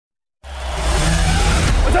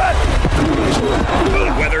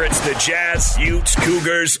the Jazz, Utes,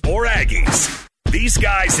 Cougars, or Aggies, these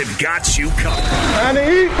guys have got you covered. Time to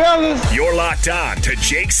eat, fellas. You're locked on to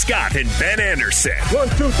Jake Scott and Ben Anderson. 1,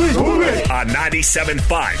 2, 3, move it. On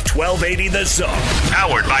 97.5, 1280 The Zone.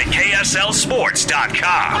 Powered by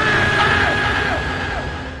KSLSports.com.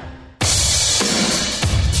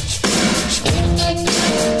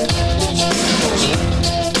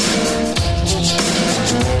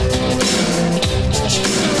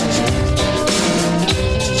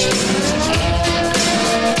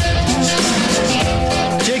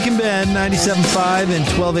 Jake and Ben, 97.5 and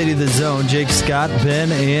 1280 The Zone. Jake Scott,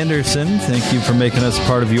 Ben Anderson, thank you for making us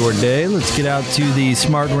part of your day. Let's get out to the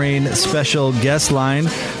Smart Rain special guest line.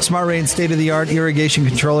 Smart Rain state-of-the-art irrigation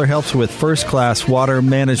controller helps with first-class water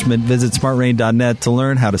management. Visit smartrain.net to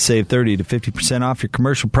learn how to save 30 to 50% off your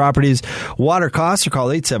commercial properties. Water costs, or call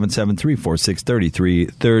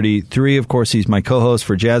 877-346-3333. Of course, he's my co-host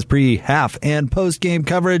for Jazz pre, half, and post-game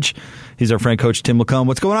coverage. He's our friend, Coach Tim LaComb.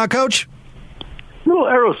 What's going on, Coach? Little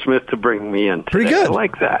Aerosmith to bring me in today. Pretty good. I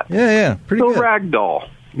like that. Yeah, pretty little good. Ragdoll.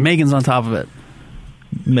 Megan's on top of it.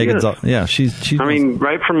 Megan's, Yes. yeah, she's. I mean,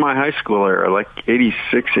 right from my high school era, like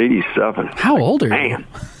 86, 87. How old are you? Man,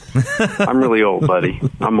 I'm really old, buddy.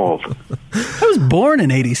 I'm old. I was born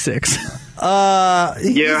in 86. Yeah,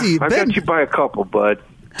 easy. I Ben, got you by a couple, bud.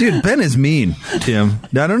 dude, Ben is mean, Tim.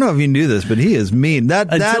 I don't know if you knew this, but he is mean.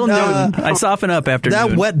 Until noon. I soften up after that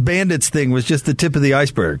noon. Wet Bandits thing was just the tip of the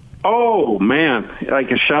iceberg. Oh, man.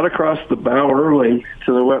 Like a shot across the bow early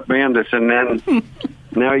to the Wet Bandits, and then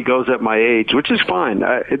now he goes at my age, which is fine.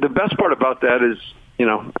 The best part about that is,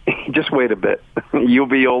 just wait a bit. You'll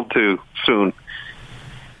be old, too, soon.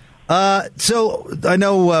 So I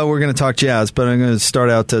know we're going to talk Jazz, but I'm going to start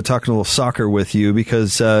out talking a little soccer with you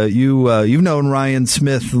because you've known Ryan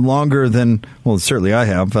Smith longer than, well, certainly I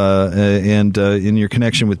have, and in your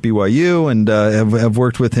connection with BYU, and have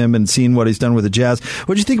worked with him and seen what he's done with the Jazz.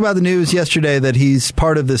 What did you think about the news yesterday that he's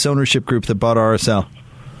part of this ownership group that bought RSL?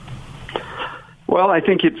 Well, I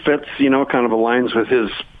think it fits, kind of aligns with his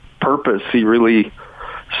purpose. He really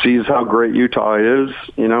sees how great Utah is.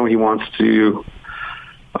 He wants to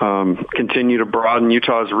continue to broaden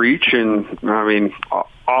Utah's reach, and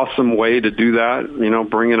awesome way to do that.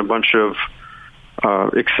 Bring in a bunch of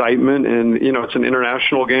excitement, and it's an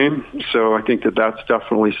international game, so I think that's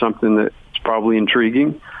definitely something that's probably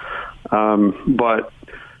intriguing. But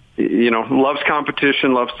loves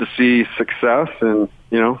competition, loves to see success, and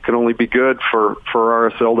can only be good for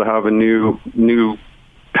RSL to have a new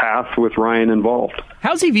path with Ryan involved.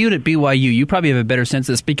 How's he viewed at BYU? You probably have a better sense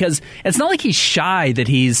of this, because it's not like he's shy that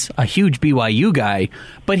he's a huge BYU guy,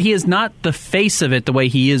 but he is not the face of it the way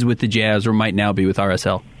he is with the Jazz or might now be with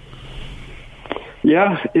RSL.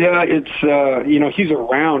 Yeah, it's he's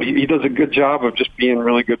around. He does a good job of just being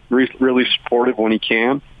really good, really supportive when he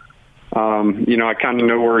can. I kind of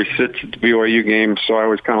know where he sits at the BYU game, so I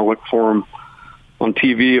always kind of look for him on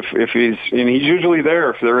TV if he's usually there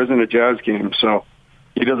if there isn't a Jazz game. So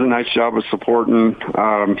he does a nice job of supporting.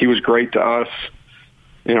 He was great to us.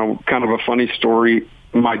 Kind of a funny story.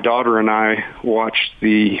 My daughter and I watched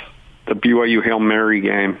the BYU Hail Mary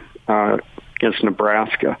game against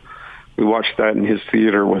Nebraska. We watched that in his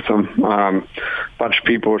theater with him. A bunch of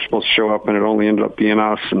people were supposed to show up, and it only ended up being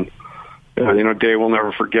us. And day we'll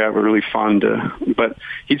never forget. But really fun but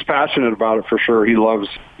he's passionate about it for sure. He loves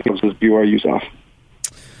his BYU stuff.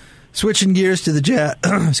 Switching gears to the Jazz.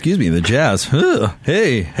 Excuse me, the Jazz.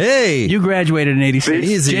 Hey. You graduated in 86.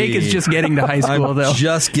 Easy. Jake is just getting to high school, though.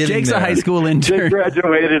 Just getting Jake's there. a high school intern. Jake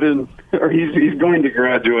graduated, he's going to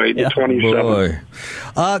graduate in 27. Boy.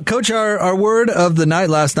 Coach, our word of the night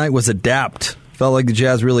last night was adapt. Felt like the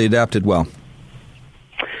Jazz really adapted well.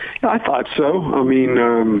 I thought so.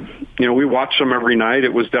 We watched them every night.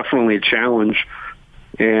 It was definitely a challenge,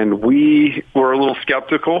 and we were a little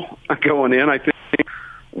skeptical going in. I think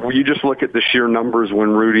you just look at the sheer numbers when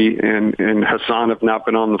Rudy and Hassan have not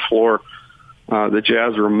been on the floor. The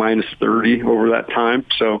Jazz were minus 30 over that time.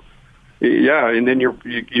 So, yeah, and then you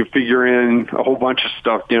figure in a whole bunch of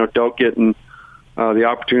stuff. Doak getting the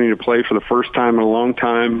opportunity to play for the first time in a long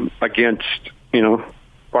time against,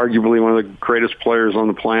 arguably one of the greatest players on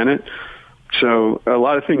the planet. So a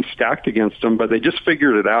lot of things stacked against them, but they just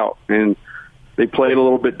figured it out, and they played a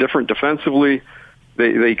little bit different defensively.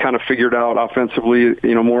 They kind of figured out offensively,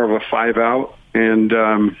 more of a 5-out, and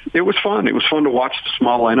it was fun. It was fun to watch the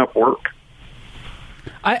small lineup work.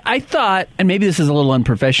 I thought, and maybe this is a little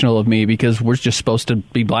unprofessional of me because we're just supposed to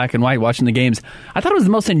be black and white watching the games, I thought it was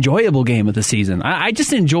the most enjoyable game of the season. I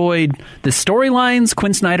just enjoyed the storylines.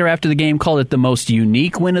 Quinn Snyder after the game called it the most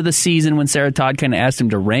unique win of the season when Sarah Todd kind of asked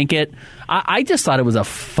him to rank it. I just thought it was a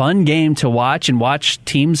fun game to watch and watch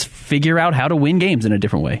teams figure out how to win games in a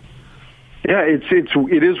different way. Yeah,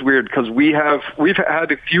 it is weird because we've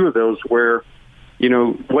had a few of those where,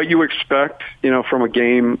 what you expect, from a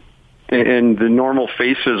game and the normal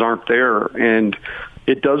faces aren't there, and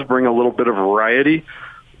it does bring a little bit of variety,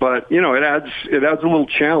 but it adds a little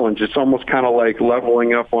challenge. It's almost kind of like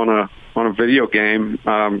leveling up on a video game,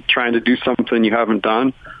 trying to do something you haven't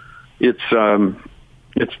done. It's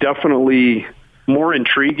definitely more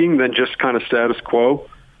intriguing than just kind of status quo.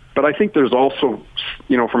 But I think there's also,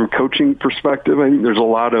 from a coaching perspective, I think there's a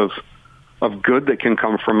lot of good that can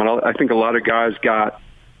come from it. I think a lot of guys got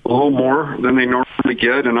a little more than they normally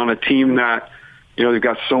get, and on a team that, they've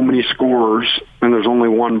got so many scorers and there's only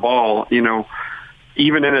one ball,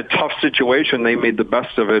 even in a tough situation, they made the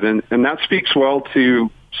best of it, and that speaks well to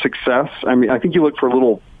success. I mean, I think you look for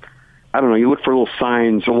little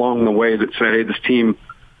signs along the way that say, hey, this team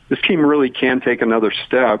really can take another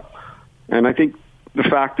step, and I think the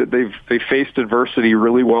fact that they faced adversity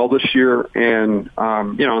really well this year, and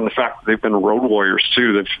and the fact that they've been road warriors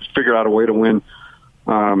too. They've figured out a way to win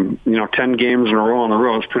 10 games in a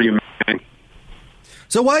row is pretty amazing.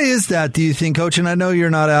 So why is that, do you think, Coach? And I know you're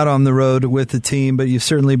not out on the road with the team, but you've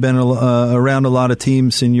certainly been around a lot of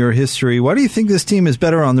teams in your history. Why do you think this team is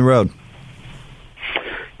better on the road?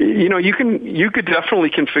 You could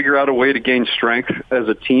definitely figure out a way to gain strength as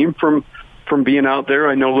a team from being out there.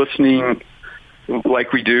 I know listening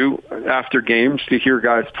like we do after games to hear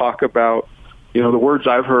guys talk about, the words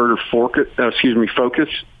I've heard are focus,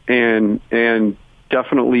 and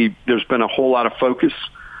definitely there's been a whole lot of focus,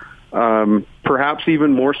 perhaps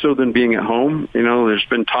even more so than being at home. There's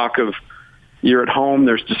been talk of you're at home,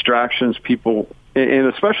 there's distractions, people, and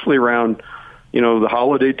especially around, the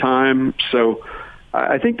holiday time. So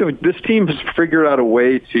I think this team has figured out a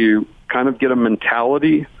way to kind of get a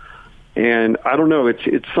mentality, and I don't know,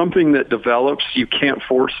 it's something that develops. You can't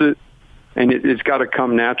force it, and it's got to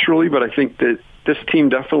come naturally, but I think that this team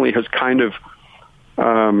definitely has kind of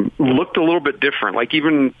looked a little bit different. Like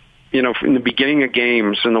even, in the beginning of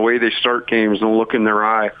games and the way they start games and the look in their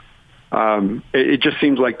eye, it just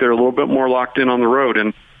seems like they're a little bit more locked in on the road.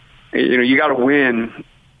 And, you got to win.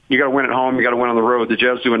 You got to win at home. You got to win on the road. The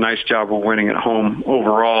Jazz do a nice job of winning at home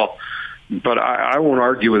overall. But I won't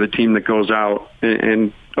argue with a team that goes out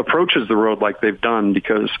and approaches the road like they've done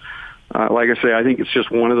because, like I say, I think it's just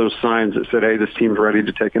one of those signs that said, hey, this team's ready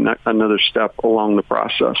to take another step along the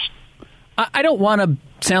process. I don't want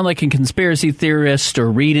to sound like a conspiracy theorist or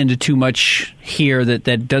read into too much here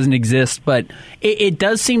that doesn't exist, but it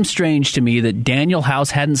does seem strange to me that Daniel House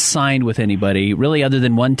hadn't signed with anybody, really other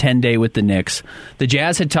than one 10-day with the Knicks. The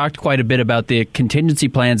Jazz had talked quite a bit about the contingency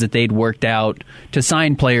plans that they'd worked out to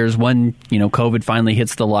sign players when, COVID finally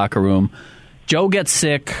hits the locker room. Joe gets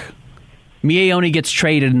sick. Miaoni gets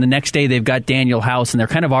traded, and the next day they've got Daniel House, and they're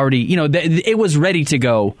kind of already, it was ready to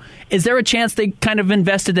go. Is there a chance they kind of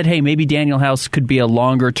invested that, hey, maybe Daniel House could be a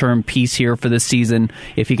longer-term piece here for this season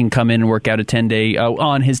if he can come in and work out a 10-day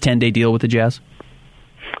on his 10-day deal with the Jazz?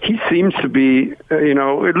 He seems to be,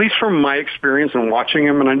 at least from my experience and watching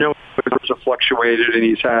him, and I know it's fluctuated, and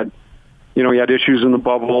he's had, he had issues in the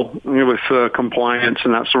bubble with compliance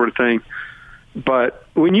and that sort of thing. But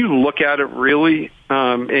when you look at it really,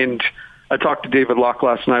 and I talked to David Locke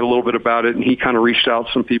last night a little bit about it, and he kind of reached out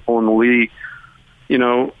to some people in the league.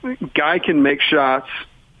 Guy can make shots,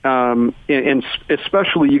 and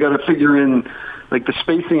especially you got to figure in, like the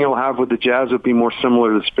spacing he'll have with the Jazz would be more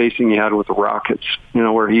similar to the spacing he had with the Rockets,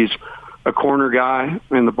 where he's a corner guy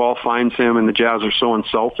and the ball finds him, and the Jazz are so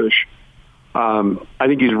unselfish. I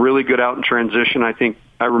think he's really good out in transition.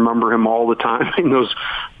 I remember him all the time in those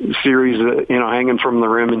series, hanging from the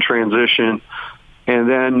rim in transition. And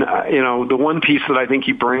then, the one piece that I think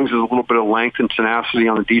he brings is a little bit of length and tenacity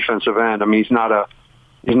on the defensive end. I mean, he's not a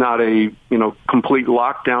complete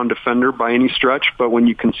lockdown defender by any stretch, but when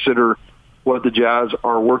you consider what the Jazz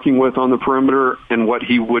are working with on the perimeter and what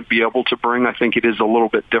he would be able to bring, I think it is a little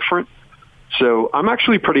bit different. So I'm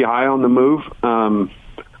actually pretty high on the move.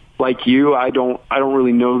 Like you, I don't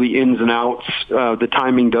really know the ins and outs. The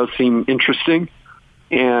timing does seem interesting.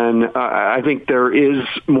 And I think there is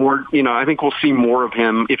more, I think we'll see more of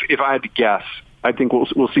him. If I had to guess, I think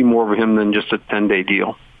we'll see more of him than just a 10-day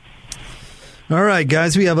deal. All right,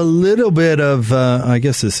 guys, we have a little bit of, I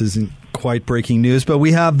guess this isn't quite breaking news, but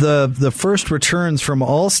we have the first returns from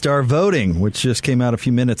All-Star voting, which just came out a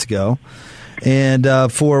few minutes ago.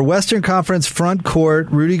 And for Western Conference front court,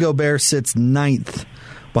 Rudy Gobert sits 9th.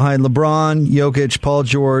 Behind LeBron, Jokic, Paul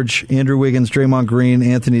George, Andrew Wiggins, Draymond Green,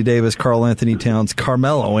 Anthony Davis, Karl Anthony Towns,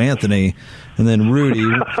 Carmelo Anthony, and then Rudy.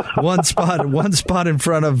 one spot in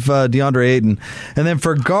front of DeAndre Ayton. And then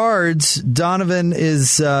for guards, Donovan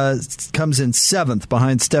comes in 7th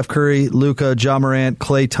behind Steph Curry, Luka, Ja Morant,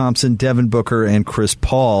 Klay Thompson, Devin Booker, and Chris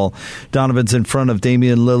Paul. Donovan's in front of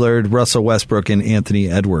Damian Lillard, Russell Westbrook, and Anthony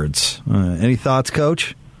Edwards. Any thoughts,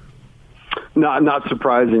 Coach? Not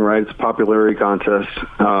surprising, right? It's a popularity contest.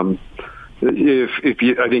 I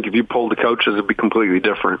think if you polled the coaches, it'd be completely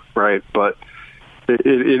different, right? But it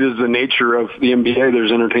is the nature of the NBA.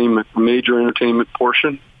 There's major entertainment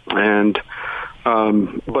portion, and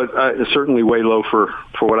but certainly way low for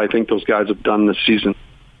what I think those guys have done this season.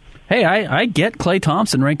 Hey, I get Klay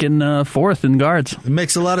Thompson ranking 4th in guards. It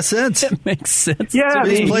makes a lot of sense. It makes sense. Yeah,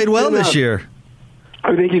 he's played well this year.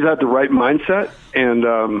 I think he's had the right mindset,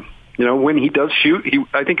 and when he does shoot,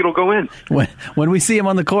 I think it'll go in. When we see him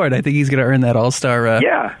on the court, I think he's going to earn that all-star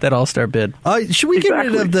that all-star bid. Should we get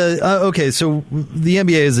rid of the okay, so the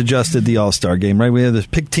NBA has adjusted the all-star game, right? We have this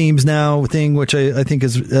pick teams now thing, which I think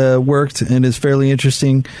has worked and is fairly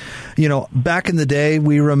interesting. Back in the day,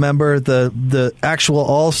 we remember the actual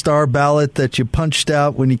all-star ballot that you punched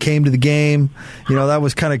out when you came to the game. That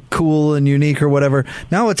was kind of cool and unique or whatever.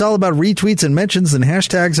 Now it's all about retweets and mentions and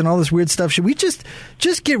hashtags and all this weird stuff. Should we just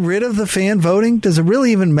get rid of the fan voting? Does it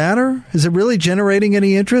really even matter? Is it really generating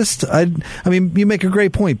any interest? I mean, you make a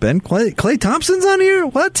great point, Ben. Klay Thompson's on here?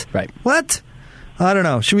 What? Right. What? I don't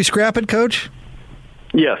know. Should we scrap it, Coach?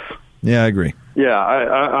 Yes. Yeah, I agree. Yeah,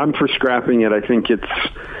 I'm for scrapping it. I think it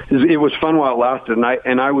was fun while it lasted,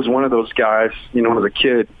 and I was one of those guys. As a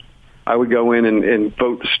kid, I would go in and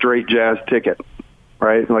vote the straight Jazz ticket,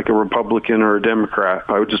 right? Like a Republican or a Democrat.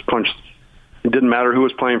 I would just punch. It didn't matter who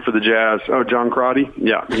was playing for the Jazz. Oh, John Crotty?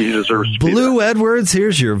 Yeah, he deserves to be Blue there. Edwards,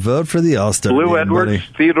 here's your vote for the All-Star Blue game, Edwards, buddy.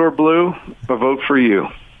 Theodore Blue, a vote for you.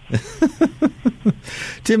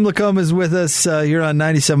 Tim Lacombe is with us here on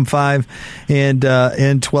 97.5 and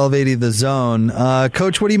 1280 The Zone.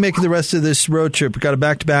 Coach, what do you make of the rest of this road trip? We've got a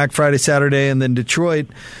back-to-back Friday, Saturday, and then Detroit,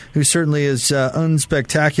 who certainly is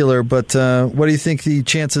unspectacular. But what do you think the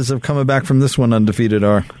chances of coming back from this one undefeated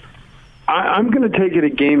are? I'm going to take it a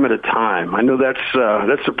game at a time. I know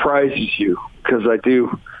that surprises you because I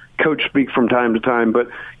do coach speak from time to time, but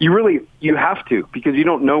you have to because you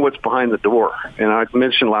don't know what's behind the door. And I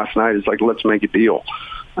mentioned last night, it's like, let's make a deal.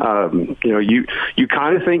 You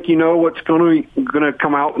kind of think you know what's going to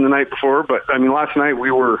come out in the night before, but I mean, last night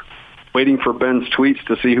we were waiting for Ben's tweets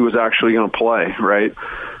to see who was actually going to play, right?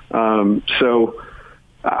 So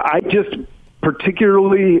I just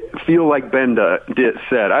particularly feel like Ben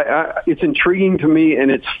said. It's intriguing to me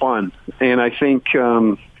and it's fun. And I think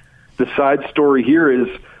the side story here is,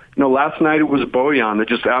 last night it was Bojan that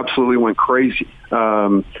just absolutely went crazy.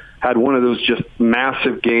 Had one of those just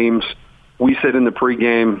massive games. We said in the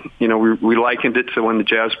pregame, we likened it to when the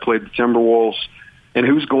Jazz played the Timberwolves. And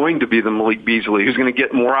who's going to be the Malik Beasley? Who's going to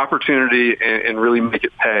get more opportunity and really make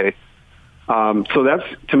it pay? So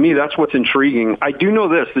to me, that's what's intriguing. I do know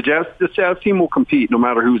this Jazz team will compete no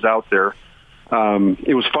matter who's out there.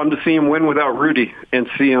 It was fun to see him win without Rudy and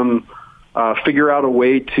see him figure out a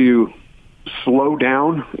way to slow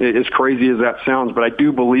down, as crazy as that sounds, but I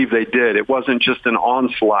do believe they did. It wasn't just an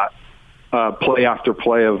onslaught play after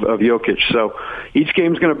play of Jokic. So each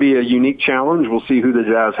game's going to be a unique challenge. We'll see who the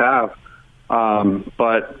Jazz have.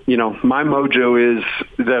 But, my mojo is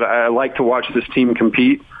that I like to watch this team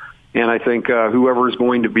compete. And I think whoever is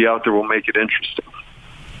going to be out there will make it interesting.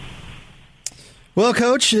 Well,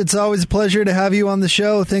 Coach, it's always a pleasure to have you on the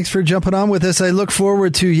show. Thanks for jumping on with us. I look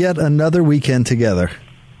forward to yet another weekend together.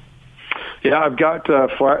 Yeah, I've got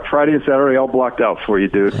Friday and Saturday all blocked out for you,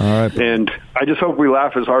 dude. All right. And I just hope we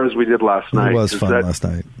laugh as hard as we did last night. It was fun last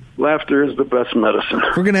night. Laughter is the best medicine.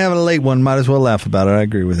 If we're going to have a late one, might as well laugh about it. I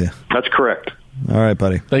agree with you. That's correct. All right,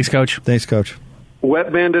 buddy. Thanks, Coach. Thanks, Coach.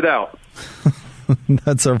 Wet banded out.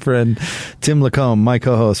 That's our friend Tim Lacombe, my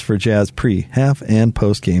co-host for Jazz pre, half, and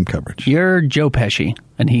post-game coverage. You're Joe Pesci,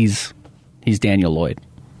 and he's Daniel Lloyd.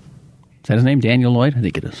 Is that his name, Daniel Lloyd? I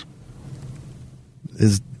think it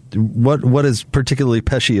is. What is particularly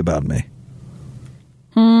Pesci about me?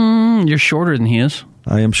 You're shorter than he is.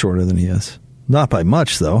 I am shorter than he is. Not by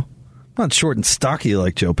much, though. I'm not short and stocky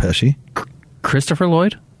like Joe Pesci. Christopher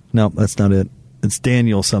Lloyd? No, that's not it. It's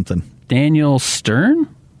Daniel something. Daniel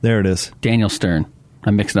Stern? There it is. Daniel Stern.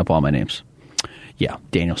 I'm mixing up all my names. Yeah,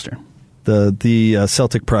 Daniel Stern. The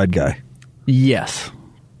Celtic Pride guy. Yes.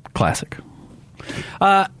 Classic.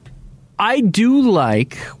 I do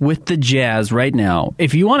like, with the Jazz right now,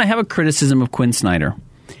 if you want to have a criticism of Quinn Snyder,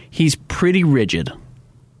 he's pretty rigid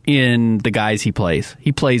in the guys he plays.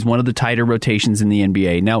 He plays one of the tighter rotations in the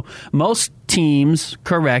NBA. Now, most teams,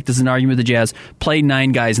 correct, as an argument with the Jazz, play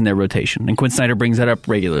 9 guys in their rotation. And Quinn Snyder brings that up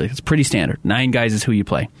regularly. It's pretty standard. 9 guys is who you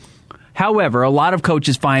play. However, a lot of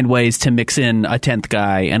coaches find ways to mix in a 10th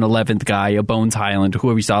guy, an 11th guy, a Bones Highland,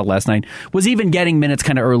 whoever you saw last night, was even getting minutes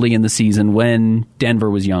kind of early in the season when Denver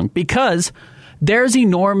was young. Because there's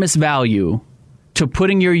enormous value to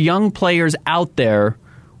putting your young players out there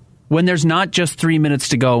when there's not just 3 minutes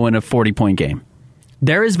to go in a 40-point game.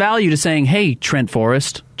 There is value to saying, hey, Trent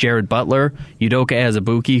Forrest, Jared Butler, Udoka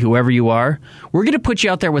Azubuike, whoever you are, we're going to put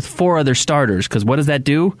you out there with 4 other starters, because what does that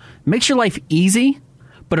do? It makes your life easy,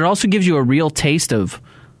 but it also gives you a real taste of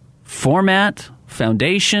format,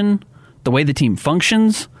 foundation, the way the team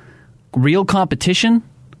functions, real competition.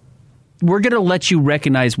 We're going to let you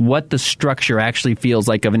recognize what the structure actually feels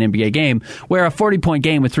like of an NBA game, where a 40-point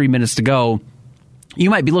game with 3 minutes to go, you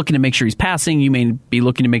might be looking to make sure he's passing. You may be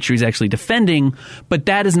looking to make sure he's actually defending, but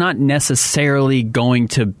that is not necessarily going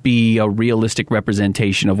to be a realistic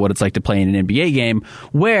representation of what it's like to play in an NBA game,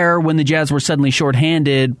 where when the Jazz were suddenly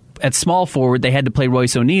shorthanded at small forward, they had to play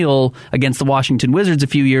Royce O'Neal against the Washington Wizards a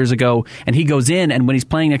few years ago, and he goes in, and when he's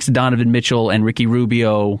playing next to Donovan Mitchell and Ricky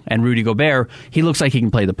Rubio and Rudy Gobert, he looks like he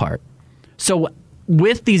can play the part. So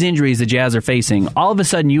with these injuries the Jazz are facing, all of a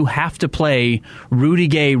sudden you have to play Rudy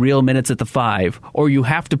Gay real minutes at the 5, or you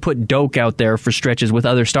have to put Doak out there for stretches with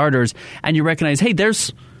other starters, and you recognize, hey,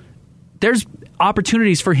 there's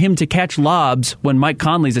opportunities for him to catch lobs when Mike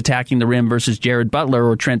Conley's attacking the rim versus Jared Butler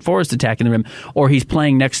or Trent Forrest attacking the rim, or he's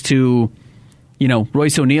playing next to,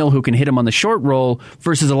 Royce O'Neal, who can hit him on the short roll,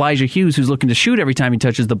 versus Elijah Hughes, who's looking to shoot every time he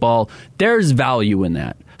touches the ball. There's value in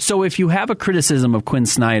that. So if you have a criticism of Quinn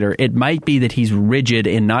Snyder, it might be that he's rigid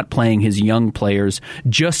in not playing his young players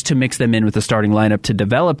just to mix them in with the starting lineup to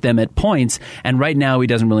develop them at points. And right now he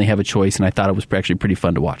doesn't really have a choice, and I thought it was actually pretty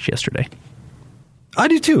fun to watch yesterday. I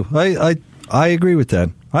do too. I agree with that.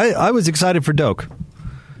 I was excited for Doak.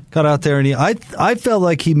 Got out there, and I felt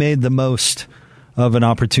like he made the most of an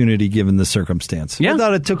opportunity given the circumstance. Yeah. I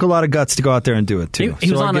thought it took a lot of guts to go out there and do it, too. He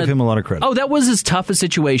so I give him a lot of credit. Oh, that was as tough a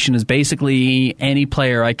situation as basically any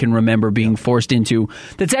player I can remember being forced into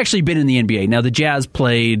that's actually been in the NBA. Now, the Jazz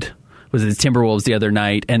played, was it the Timberwolves the other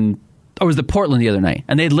night, or was it Portland the other night?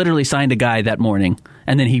 And they literally signed a guy that morning,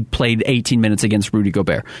 and then he played 18 minutes against Rudy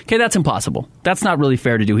Gobert. Okay, that's impossible. That's not really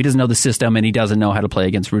fair to do. He doesn't know the system, and he doesn't know how to play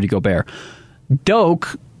against Rudy Gobert.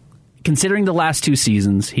 Doak, considering the last 2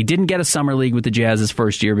 seasons, he didn't get a summer league with the Jazz his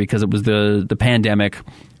first year because it was the pandemic.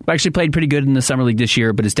 Actually played pretty good in the summer league this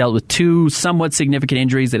year, but has dealt with 2 somewhat significant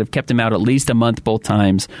injuries that have kept him out at least a month both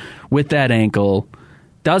times with that ankle.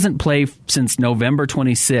 Doesn't play since November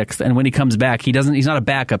 26th, and when he comes back, he's not a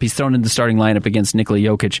backup. He's thrown in the starting lineup against Nikola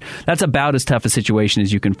Jokic. That's about as tough a situation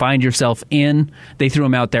as you can find yourself in. They threw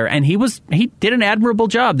him out there, and he did an admirable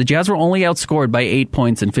job. The Jazz were only outscored by 8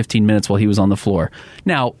 points in 15 minutes while he was on the floor.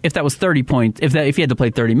 Now, if that was 30 points, if he had to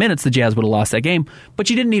play 30 minutes, the Jazz would have lost that game.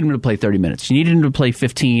 But you didn't need him to play 30 minutes. You needed him to play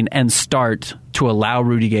 15 and start to allow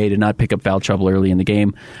Rudy Gay to not pick up foul trouble early in the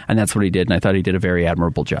game, and that's what he did, and I thought he did a very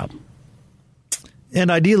admirable job. And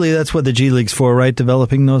ideally, that's what the G League's for, right?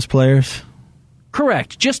 Developing those players?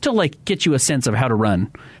 Correct. Just to get you a sense of how to run,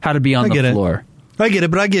 how to be on the floor. I get it,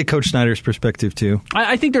 but I get Coach Snyder's perspective, too.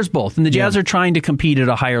 I think there's both. And the Jazz are trying to compete at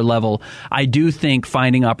a higher level. I do think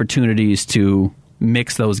finding opportunities to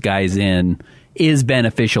mix those guys in is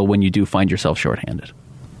beneficial when you do find yourself shorthanded.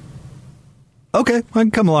 Okay, I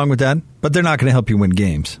can come along with that, but they're not going to help you win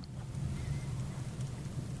games.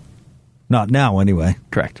 Not now, anyway.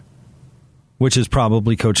 Correct. Which is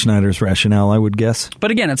probably Coach Snyder's rationale, I would guess.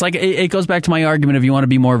 But again, it's like it goes back to my argument, if you want to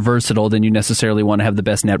be more versatile, then you necessarily want to have the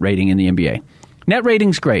best net rating in the NBA. Net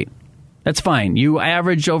rating's great. That's fine. You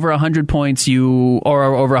average over 100 points, or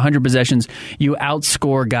over 100 possessions, you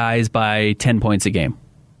outscore guys by 10 points a game.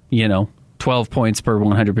 12 points per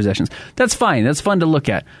 100 possessions. That's fine. That's fun to look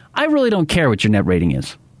at. I really don't care what your net rating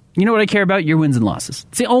is. You know what I care about? Your wins and losses.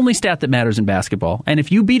 It's the only stat that matters in basketball. And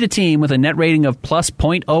if you beat a team with a net rating of plus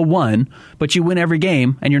 0.01, but you win every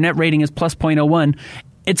game, and your net rating is plus 0.01,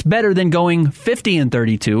 it's better than going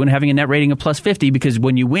 50-32 and having a net rating of plus 50, because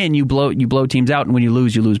when you win, you blow teams out, and when you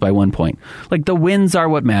lose by 1 point. Like, the wins are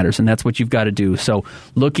what matters, and that's what you've got to do. So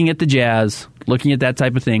looking at the Jazz, looking at that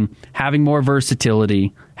type of thing, having more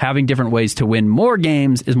versatility, having different ways to win more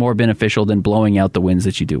games is more beneficial than blowing out the wins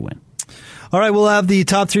that you do win. All right, we'll have the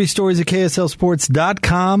top 3 stories at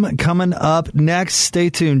KSLSports.com coming up next. Stay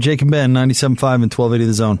tuned. Jake and Ben, 97.5 and 1280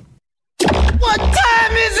 The Zone. What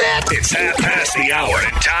time is it? it! It's 1:30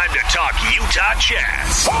 and time to talk Utah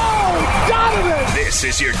Jazz. Oh, Donovan! This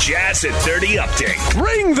is your Jazz at 30 update.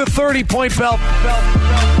 Ring the 30-point bell.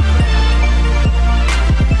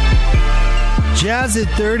 Jazz at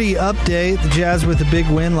 30 update. The Jazz with a big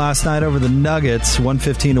win last night over the Nuggets,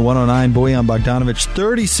 115-109. Bojan Bogdanovic,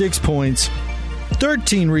 36 points,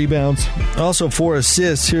 13 rebounds, also 4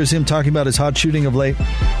 assists. Here's him talking about his hot shooting of late.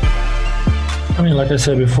 I mean, like I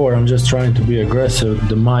said before, I'm just trying to be aggressive.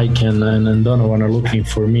 The Mike and Donovan are looking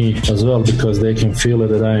for me as well because they can feel it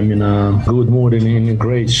that I'm in a good mood and in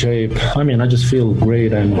great shape. I mean, I just feel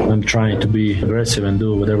great. I'm trying to be aggressive and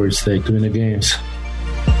do whatever it takes to win the games.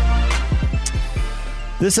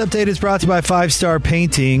 This update is brought to you by 5 Star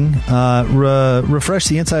Painting. Refresh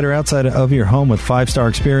the inside or outside of your home with 5-star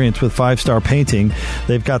experience with 5 Star Painting.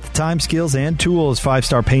 They've got the time, skills, and tools.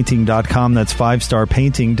 5starpainting.com. That's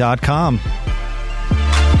 5starpainting.com.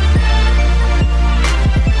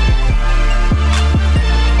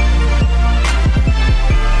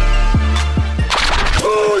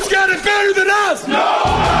 Who's got it better than us?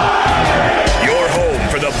 Your home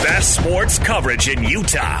for the best sports coverage in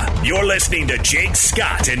Utah. You're listening to Jake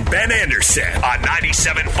Scott and Ben Anderson on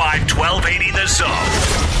 97.5 1280 The Zone.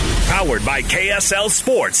 Powered by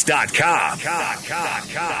KSLSports.com.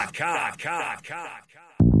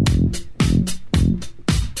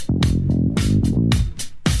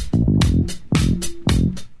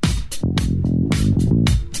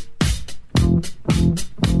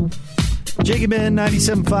 Jake and Ben,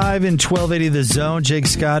 97.5 and 1280 The Zone. Jake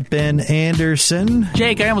Scott, Ben Anderson.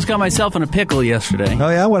 Jake, I almost got myself in a pickle yesterday. Oh,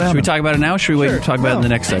 yeah? What happened? Should we talk about it now, or should we wait and talk about it in the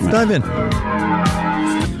next segment? Dive in.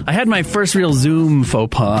 I had my first real Zoom faux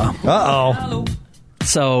pas. Uh-oh.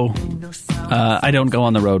 So, I don't go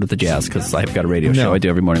on the road with the Jazz because I've got a radio show I do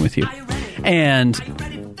every morning with you. And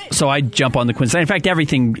so I jump on the Quinn Snyder. In fact,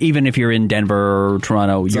 everything, even if you're in Denver or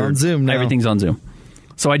Toronto, It's on Zoom now. Everything's on Zoom.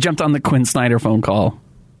 So I jumped on the Quinn Snyder phone call.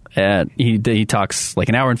 He talks like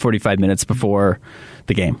an hour and 45 minutes before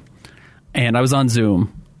the game. And I was on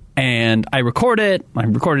Zoom. And I record it. I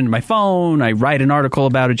record it into my phone. I write an article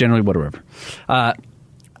about it, generally, whatever. I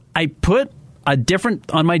put a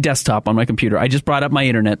different on my desktop on my computer. I just brought up my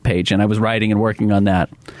internet page, and I was writing and working on that.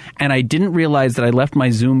 And I didn't realize that I left my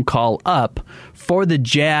Zoom call up for the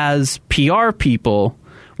Jazz PR people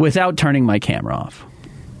without turning my camera off.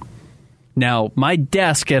 Now, my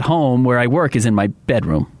desk at home where I work is in my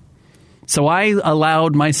bedroom. So I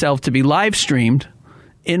allowed myself to be live streamed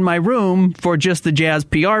in my room for just the Jazz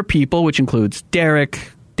PR people, which includes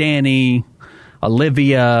Derek, Danny,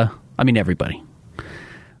 Olivia, everybody.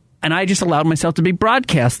 And I just allowed myself to be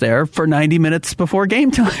broadcast there for 90 minutes before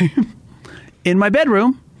game time in my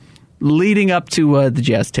bedroom leading up to the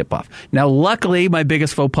Jazz tip-off. Now, luckily, my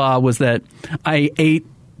biggest faux pas was that I ate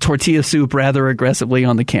tortilla soup rather aggressively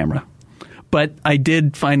on the camera. But I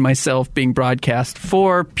did find myself being broadcast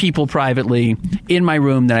for people privately in my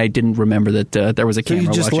room that I didn't remember that there was a camera watching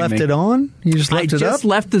me. So you just left it on? You just left it up? I just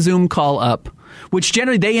left the Zoom call up, which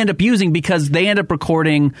generally they end up using because they end up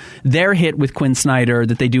recording their hit with Quinn Snyder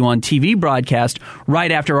that they do on TV broadcast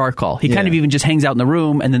right after our call. He kind of even just hangs out in the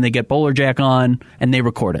room, and then they get Bowler Jack on, and they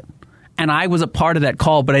record it. And I was a part of that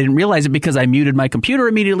call, but I didn't realize it because I muted my computer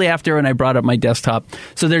immediately after and I brought up my desktop.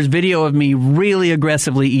 So there's video of me really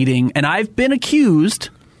aggressively eating. And I've been accused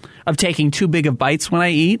of taking too big of bites when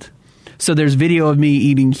I eat. So there's video of me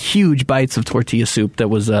eating huge bites of tortilla soup that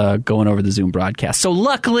was going over the Zoom broadcast. So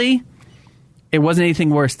luckily, it wasn't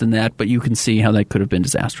anything worse than that, but you can see how that could have been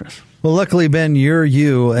disastrous. Well, luckily, Ben, you're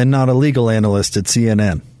you and not a legal analyst at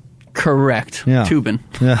CNN. Correct. Yeah. Tubin.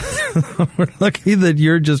 Yeah. We're lucky that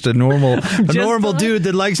you're just a normal dude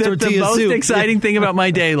that likes tortilla soup. The most exciting thing about my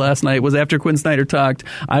day last night was after Quinn Snyder talked,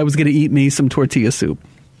 I was going to eat me some tortilla soup.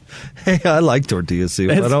 Hey, I like tortilla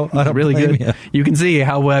soup. I don't really good. You can see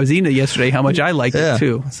how I was eating it yesterday, how much I liked it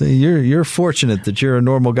too. See, you're fortunate that you're a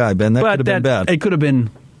normal guy, Ben. That could have been bad. It could have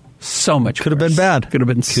been so much worse. Could have been bad. Could have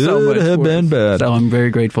been so much worse. Could have been bad. So I'm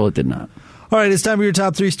very grateful it did not. All right, it's time for your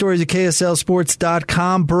top 3 stories at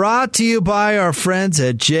KSLSports.com, brought to you by our friends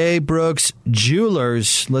at J. Brooks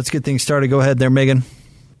Jewelers. Let's get things started. Go ahead there, Megan.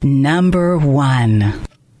 Number 1.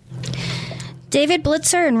 David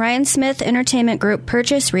Blitzer and Ryan Smith Entertainment Group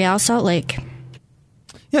purchase Real Salt Lake.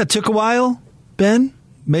 Yeah, it took a while, Ben.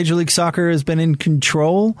 Major League Soccer has been in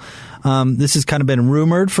control. This has kind of been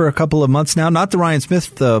rumored for a couple of months now. Not the Ryan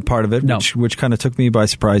Smith part of it, no. which kind of took me by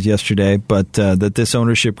surprise yesterday, but that this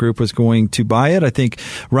ownership group was going to buy it. I think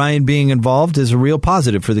Ryan being involved is a real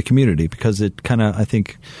positive for the community because it kind of, I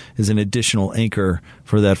think, is an additional anchor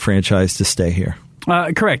for that franchise to stay here.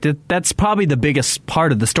 Correct. That's probably the biggest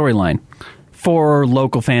part of the storyline. for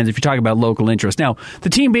local fans if you're talking about local interest. Now, the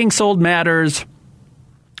team being sold matters.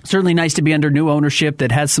 Certainly nice to be under new ownership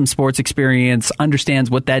that has some sports experience, understands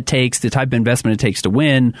what that takes, the type of investment it takes to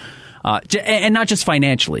win, and not just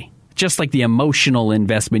financially. Just like the emotional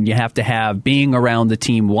investment you have to have, being around the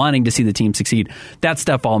team, wanting to see the team succeed. That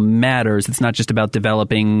stuff all matters. It's not just about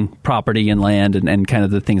developing property and land and kind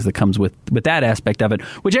of the things that comes with that aspect of it,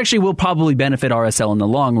 which actually will probably benefit RSL in the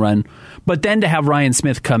long run. But then to have Ryan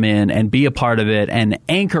Smith come in and be a part of it and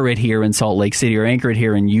anchor it here in Salt Lake City or anchor it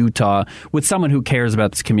here in Utah with someone who cares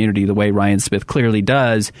about this community the way Ryan Smith clearly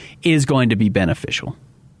does is going to be beneficial.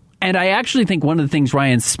 And I actually think one of the things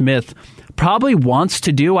Ryan Smith probably wants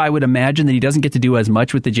to do, I would imagine that he doesn't get to do as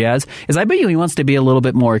much with the Jazz, is I bet you he wants to be a little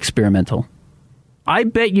bit more experimental. I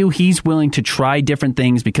bet you he's willing to try different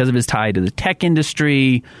things because of his tie to the tech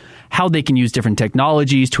industry, how they can use different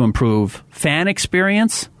technologies to improve fan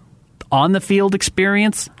experience, on the field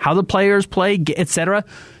experience, how the players play, etc.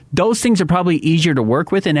 Those things are probably easier to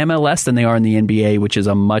work with in MLS than they are in the NBA, which is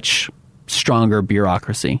a much stronger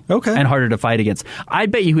bureaucracy and harder to fight against. I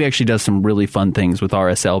bet you he actually does some really fun things with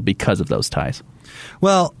RSL because of those ties.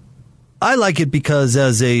 Well, I like it because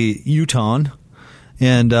as a Utahn,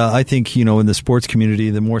 and I think, in the sports community,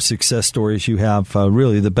 the more success stories you have,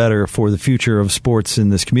 really the better for the future of sports in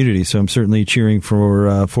this community. So I'm certainly cheering for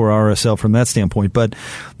RSL from that standpoint. But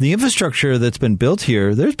the infrastructure that's been built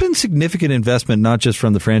here, there's been significant investment, not just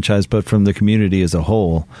from the franchise, but from the community as a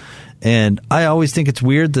whole. And I always think it's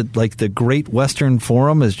weird that, like, the Great Western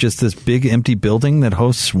Forum is just this big empty building that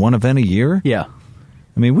hosts one event a year. Yeah.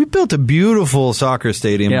 I mean, we built a beautiful soccer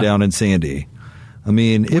stadium down in Sandy. I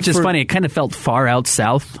mean, which is funny. It kind of felt far out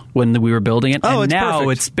south when we were building it, and now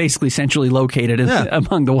perfect. It's basically centrally located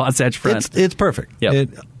among the Wasatch Front. It's perfect. Yep.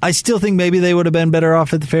 I still think maybe they would have been better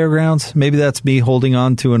off at the fairgrounds. Maybe that's me holding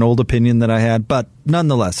on to an old opinion that I had, but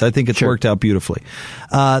nonetheless, I think it's worked out beautifully.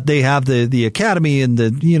 They have the academy and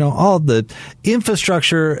all the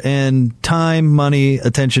infrastructure and time, money,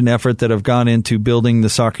 attention, effort that have gone into building the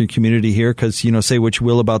soccer community here. Because say what you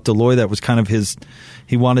will about Deloy, that was kind of his.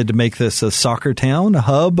 He wanted to make this a soccer town, a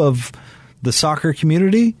hub of the soccer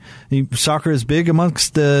community. Soccer is big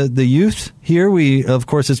amongst the youth here. We, of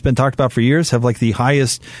course, it's been talked about for years, have like the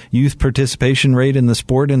highest youth participation rate in the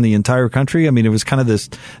sport in the entire country. I mean, it was kind of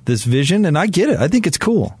this vision, and I get it. I think it's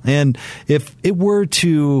cool. And if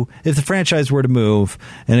the franchise were to move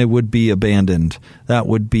and it would be abandoned, that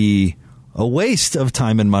would be a waste of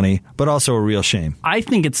time and money, but also a real shame. I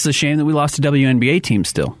think it's a shame that we lost a WNBA team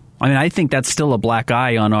still. I mean, I think that's still a black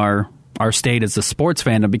eye on our state as a sports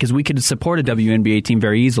fandom, because we could support a WNBA team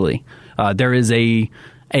very easily. There is a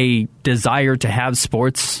desire to have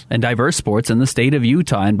sports and diverse sports in the state of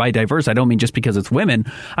Utah. And by diverse, I don't mean just because it's women.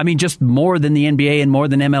 I mean just more than the NBA and more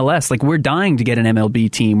than MLS. Like, we're dying to get an MLB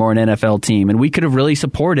team or an NFL team, and we could have really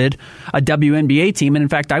supported a WNBA team. And in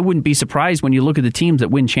fact, I wouldn't be surprised when you look at the teams that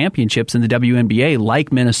win championships in the WNBA,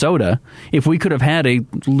 like Minnesota, if we could have had a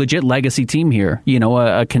legit legacy team here,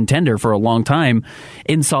 a contender for a long time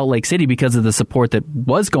in Salt Lake City because of the support that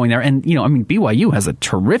was going there. And, BYU has a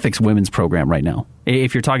terrific women's program right now.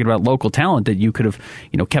 If you're talking about local talent that you could have,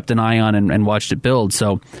 kept an eye on and watched it build.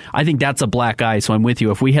 So I think that's a black eye. So I'm with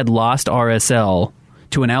you. If we had lost RSL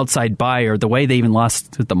to an outside buyer, the way they even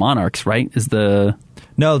lost to the Monarchs, right, is the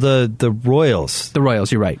Royals. The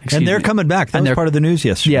Royals, you're right. And they're coming back. That was part of the news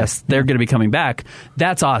yesterday. Yes, they're going to be coming back.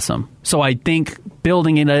 That's awesome. So I think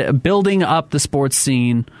building up the sports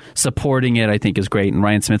scene, supporting it, I think is great. And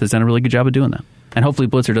Ryan Smith has done a really good job of doing that. And hopefully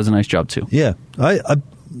Blitzer does a nice job too. Yeah.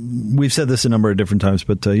 We've said this a number of different times,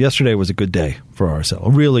 but yesterday was a good day for RSL.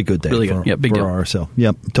 A really good day big for deal. RSL.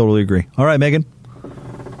 Yep, totally agree. All right, Megan.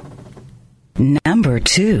 Number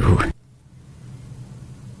 2.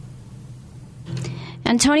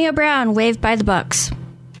 Antonio Brown waived by the Bucks.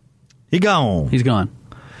 He's gone.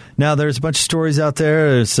 Now, there's a bunch of stories out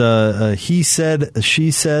there. There's a he said, she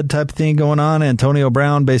said type of thing going on. Antonio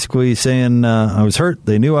Brown basically saying, I was hurt.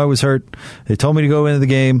 They knew I was hurt. They told me to go into the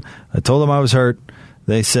game. I told them I was hurt.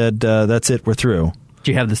 They said, that's it, we're through.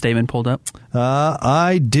 Do you have the statement pulled up?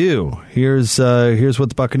 I do. Here's what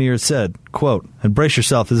the Buccaneers said. Quote, and brace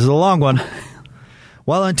yourself, this is a long one.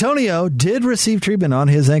 While Antonio did receive treatment on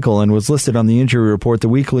his ankle and was listed on the injury report the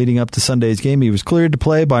week leading up to Sunday's game, he was cleared to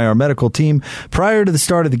play by our medical team prior to the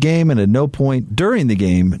start of the game, and at no point during the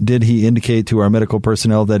game did he indicate to our medical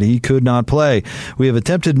personnel that he could not play. We have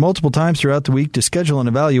attempted multiple times throughout the week to schedule an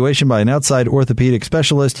evaluation by an outside orthopedic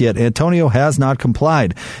specialist, yet Antonio has not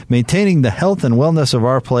complied. Maintaining the health and wellness of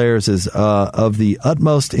our players is of the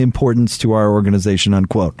utmost importance to our organization,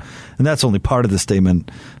 unquote. And that's only part of the statement,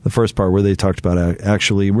 the first part where they talked about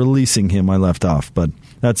actually releasing him, I left off, but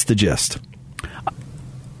that's the gist.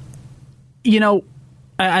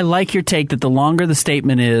 I like your take that the longer the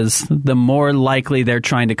statement is, the more likely they're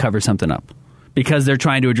trying to cover something up. Because they're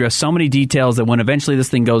trying to address so many details that when eventually this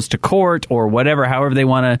thing goes to court or whatever, however they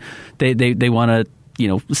want to, they want to,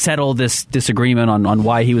 settle this disagreement on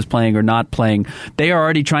why he was playing or not playing, they are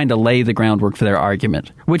already trying to lay the groundwork for their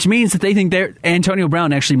argument, which means that they think Antonio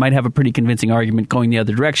Brown actually might have a pretty convincing argument going the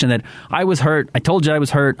other direction, that I was hurt, I told you I was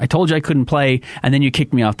hurt, I told you I couldn't play, and then you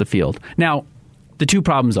kicked me off the field. Now, the two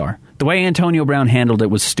problems are, the way Antonio Brown handled it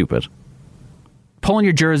was stupid. Pulling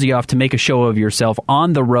your jersey off to make a show of yourself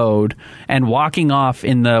on the road and walking off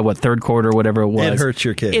in the third quarter, whatever it was. It hurts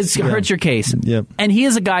your case. It hurts your case. Yep. And he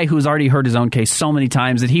is a guy who's already hurt his own case so many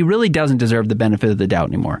times that he really doesn't deserve the benefit of the doubt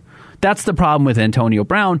anymore. That's the problem with Antonio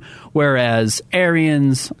Brown, whereas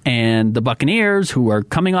Arians and the Buccaneers, who are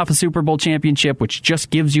coming off a Super Bowl championship, which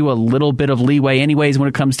just gives you a little bit of leeway anyways when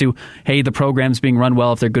it comes to, hey, the program's being run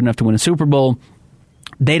well if they're good enough to win a Super Bowl,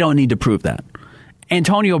 they don't need to prove that.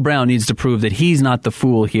 Antonio Brown needs to prove that he's not the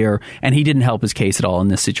fool here, and he didn't help his case at all in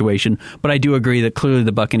this situation. But I do agree that clearly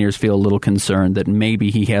the Buccaneers feel a little concerned that maybe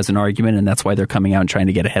he has an argument, and that's why they're coming out and trying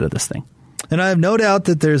to get ahead of this thing. And I have no doubt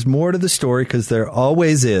that there's more to the story, because there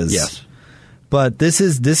always is. Yes. But this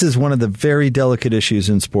is one of the very delicate issues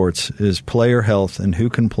in sports, is player health and who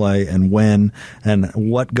can play and when and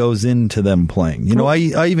what goes into them playing.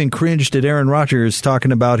 I even cringed at Aaron Rodgers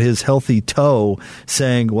talking about his healthy toe,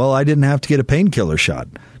 saying, well, I didn't have to get a painkiller shot.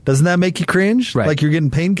 Doesn't that make you cringe? Right. Like you're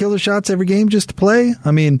getting painkiller shots every game just to play?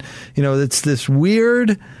 I mean, it's this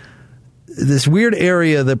weird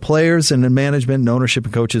area that players and management and ownership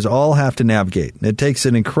and coaches all have to navigate. It takes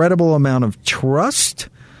an incredible amount of trust.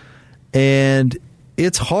 And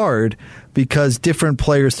it's hard because different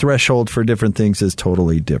players' threshold for different things is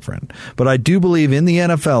totally different. But I do believe in the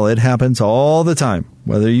NFL, it happens all the time.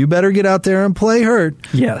 Whether you better get out there and play hurt,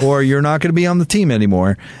 yes, or you're not going to be on the team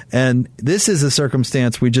anymore. And this is a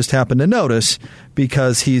circumstance we just happen to notice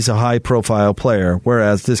because he's a high-profile player,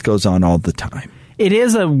 whereas this goes on all the time. It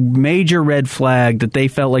is a major red flag that they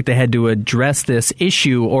felt like they had to address this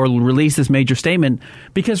issue or release this major statement,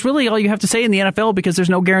 because really all you have to say in the NFL, because there's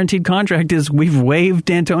no guaranteed contract, is we've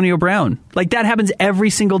waived Antonio Brown. Like that happens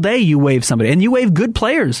every single day. You waive somebody, and you waive good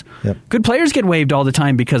players. Yep. Good players get waived all the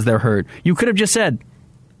time because they're hurt. You could have just said,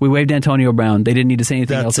 we waived Antonio Brown. They didn't need to say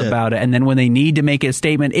anything else about it. And then when they need to make a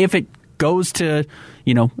statement, if it goes to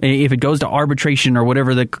arbitration or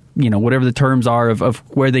whatever the terms are of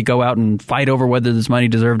where they go out and fight over whether this money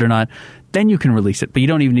deserved or not, then you can release it. But you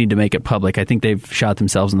don't even need to make it public. I think they've shot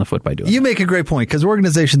themselves in the foot by doing it. You make a great point, because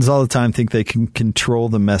organizations all the time think they can control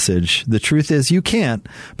the message. The truth is you can't.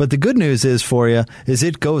 But the good news is for you is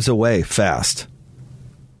it goes away fast.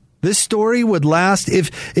 This story would last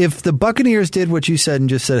if the Buccaneers did what you said and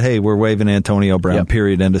just said, hey, we're waiving Antonio Brown, yep,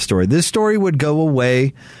 period, end of story. This story would go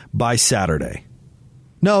away by Saturday.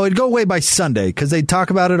 No, it'd go away by Sunday, because they'd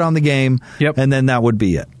talk about it on the game, yep, and then that would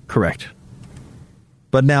be it. Correct.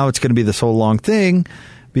 But now it's going to be this whole long thing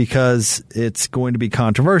because it's going to be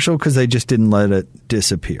controversial because they just didn't let it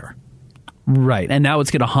disappear. Right, and now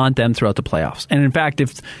it's going to haunt them throughout the playoffs. And in fact,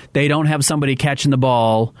 if they don't have somebody catching the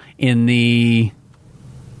ball in the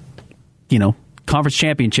conference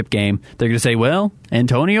championship game, they're going to say, well,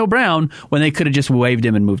 Antonio Brown, when they could have just waived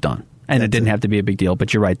him and moved on. And it didn't have to be a big deal.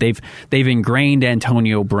 But you're right. They've ingrained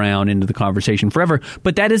Antonio Brown into the conversation forever.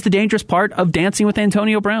 But that is the dangerous part of dancing with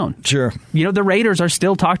Antonio Brown. Sure. The Raiders are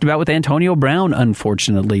still talked about with Antonio Brown,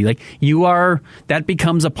 unfortunately. That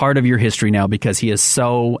becomes a part of your history now because he is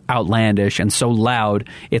so outlandish and so loud,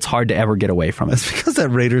 it's hard to ever get away from it. That's because that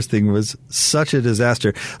Raiders thing was such a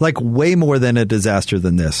disaster. Like way more than a disaster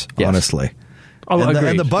than this, yes, honestly. Oh,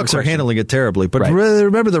 and the Bucs are handling it terribly. But right,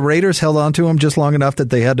 remember, the Raiders held on to him just long enough that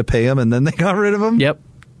they had to pay him, and then they got rid of him? Yep.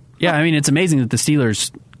 Yeah, I mean, it's amazing that the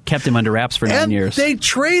Steelers kept him under wraps for 9 years. They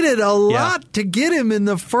traded a lot to get him in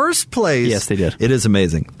the first place. Yes, they did. It is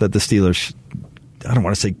amazing that the Steelers, I don't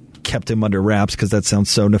want to say kept him under wraps because that sounds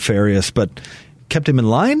so nefarious, but kept him in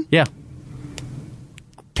line? Yeah.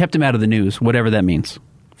 Kept him out of the news, whatever that means.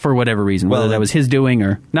 For whatever reason, whether that was his doing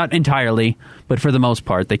or not entirely, but for the most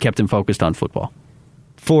part, they kept him focused on football.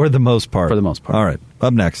 For the most part. For the most part. All right.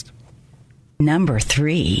 Up next. Number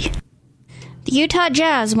 3. The Utah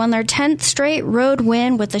Jazz won their 10th straight road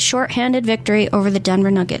win with a shorthanded victory over the Denver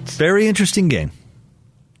Nuggets. Very interesting game.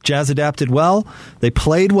 Jazz adapted well. They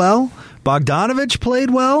played well. Bogdanovich played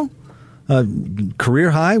well. Career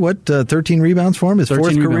high, 13 rebounds for him? His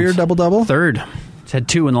fourth career double-double? Third. He's had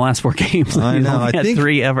 2 in the last 4 games. I know. I think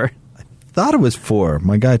 3 ever. I thought it was 4.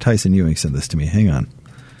 My guy Tyson Ewing sent this to me. Hang on.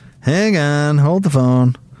 Hold the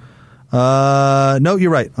phone. No,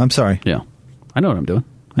 you're right. I'm sorry. Yeah. I know what I'm doing.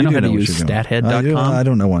 I know how to use stathead.com. I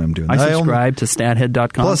don't know why I'm doing that. I subscribe to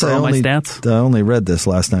stathead.com for all my stats. I only read this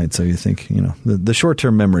last night, so you think, the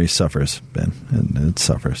short-term memory suffers, Ben, and it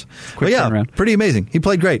suffers. Quick turnaround. Pretty amazing. He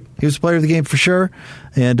played great. He was a player of the game for sure,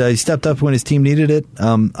 and he stepped up when his team needed it.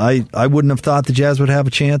 I wouldn't have thought the Jazz would have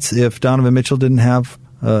a chance if Donovan Mitchell didn't have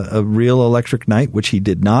a real electric night, which he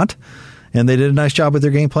did not, and they did a nice job with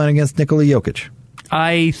their game plan against Nikola Jokic.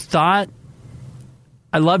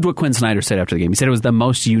 I loved what Quinn Snyder said after the game. He said it was the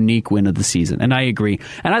most unique win of the season, and I agree.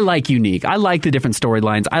 And I like unique. I like the different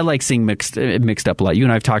storylines. I like seeing mixed up a lot. You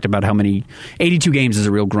and I have talked about how many 82 games is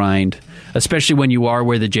a real grind, especially when you are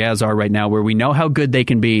where the Jazz are right now, where we know how good they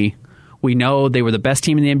can be. We know they were the best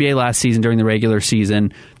team in the NBA last season during the regular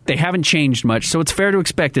season. They haven't changed much, so it's fair to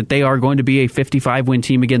expect that they are going to be a 55-win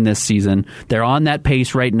team again this season. They're on that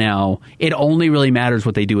pace right now. It only really matters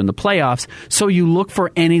what they do in the playoffs, so you look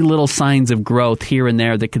for any little signs of growth here and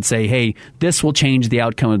there that could say, hey, this will change the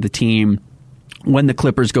outcome of the team when the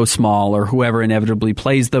Clippers go small or whoever inevitably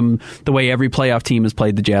plays them the way every playoff team has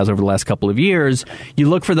played the Jazz over the last couple of years. You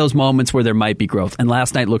look for those moments where there might be growth. And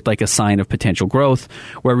last night looked like a sign of potential growth,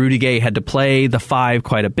 where Rudy Gay had to play the 5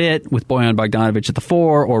 quite a bit with Bojan Bogdanovic at the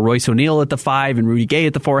 4 or Royce O'Neal at the 5 and Rudy Gay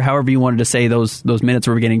at the 4, however you wanted to say those minutes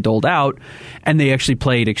were getting doled out. And they actually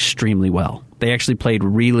played extremely well. They actually played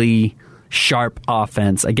really sharp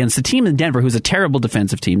offense against a team in Denver who's a terrible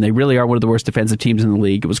defensive team. They really are one of the worst defensive teams in the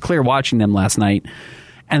league. It was clear watching them last night,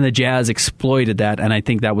 and the Jazz exploited that, and I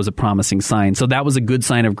think that was a promising sign. So that was a good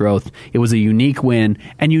sign of growth. It was a unique win,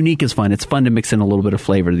 and unique is fun. It's fun to mix in a little bit of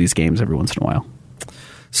flavor to these games every once in a while.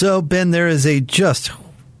 So, Ben, there is I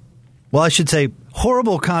should say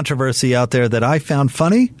horrible controversy out there that I found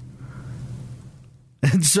funny.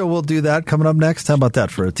 And so we'll do that coming up next. How about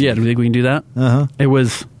that for a team? Yeah, do you think we can do that? Uh-huh. It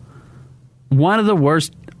was one of the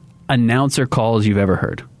worst announcer calls you've ever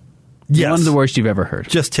heard. Yes. One of the worst you've ever heard.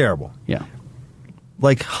 Just terrible. Yeah.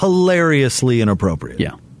 Like hilariously inappropriate.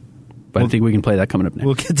 Yeah. But I think we can play that coming up next.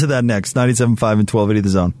 We'll get to that next. 97.5 and 1280 The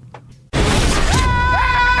Zone.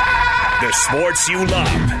 The sports you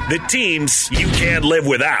love. The teams you can't live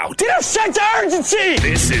without. Get a sense of urgency!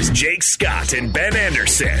 This is Jake Scott and Ben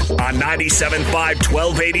Anderson on 97.5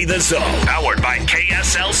 1280 The Zone. Powered by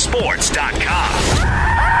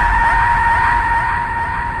KSLSports.com.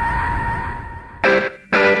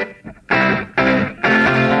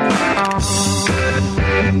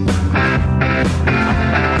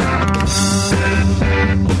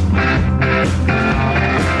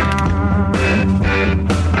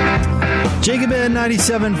 Jacob Ben,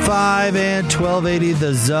 97.5 and 1280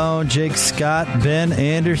 The Zone. Jake Scott, Ben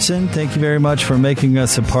Anderson, thank you very much for making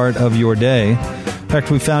us a part of your day. In fact,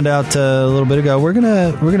 we found out a little bit ago we're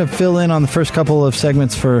gonna fill in on the first couple of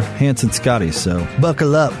segments for Hans and Scotty. So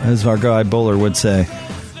buckle up, as our guy Bowler would say.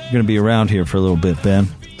 We're gonna be around here for a little bit, Ben.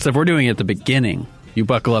 So if we're doing it at the beginning, you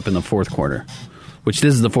buckle up in the fourth quarter, which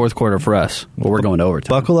this is the fourth quarter for us. Well, we're going to overtime.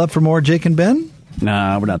 Buckle up for more Jake and Ben?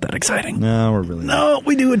 Nah, we're not that exciting. No, we're really not. No,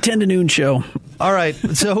 we do a 10 to noon show. All right,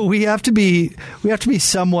 so we have to be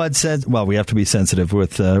somewhat we have to be sensitive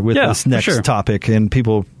with this next topic, and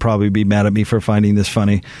people probably be mad at me for finding this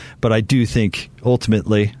funny, but I do think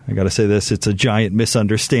ultimately, I got to say this, it's a giant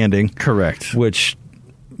misunderstanding. Correct. Which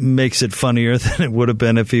makes it funnier than it would have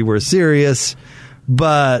been if he were serious,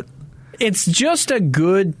 but it's just a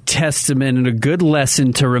good testament and a good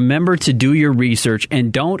lesson to remember to do your research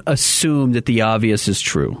and don't assume that the obvious is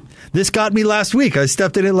true. This got me last week. I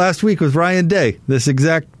stepped in it last week with Ryan Day. This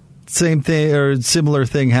exact same thing or similar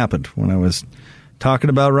thing happened when I was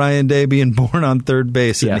talking about Ryan Day being born on third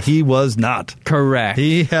base, and he was not. Correct.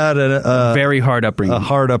 He had a very hard upbringing. A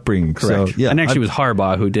hard upbringing. Correct. So, and actually, it was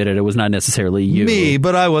Harbaugh who did it. It was not necessarily you. Me,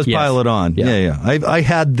 but I was pilot on. Yeah. I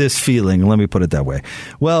had this feeling. Let me put it that way.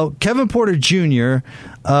 Well, Kevin Porter Jr.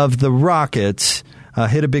 of the Rockets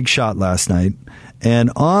hit a big shot last night,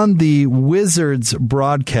 and on the Wizards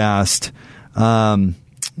broadcast, analyst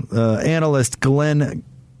Glenn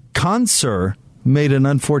Conser made an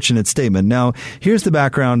unfortunate statement. Now, here's the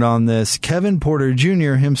background on this. Kevin Porter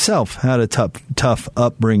Jr. himself had a tough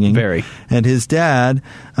upbringing. Very. And his dad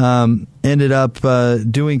ended up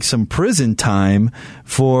doing some prison time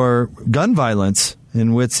for gun violence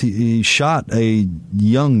in which he shot a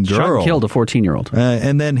young girl. Shot and killed a 14-year-old.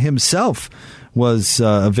 And then himself was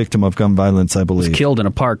a victim of gun violence, I believe. Was killed in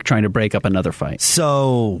a park trying to break up another fight.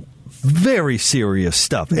 So very serious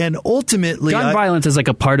stuff, and ultimately, gun violence is like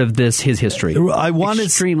a part of his history.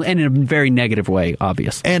 Extremely, and in a very negative way,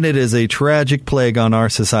 obviously. And it is a tragic plague on our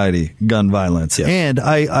society, gun violence. Yes. And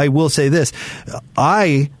I will say this: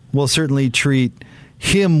 I will certainly treat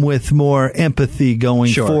him with more empathy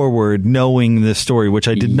going forward, knowing this story, which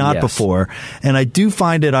I did not before. And I do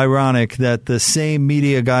find it ironic that the same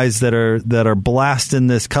media guys that are blasting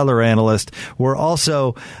this color analyst were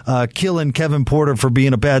also killing Kevin Porter for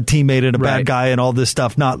being a bad teammate and a bad guy and all this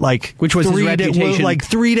stuff. Not like which was his reputation, like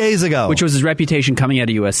 3 days ago, which was his reputation coming out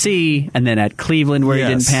of USC and then at Cleveland where he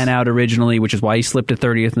didn't pan out originally, which is why he slipped to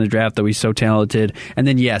 30th in the draft, though he's so talented. And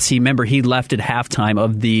then he left at halftime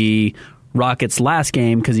of the Rockets' last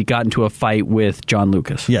game because he got into a fight with John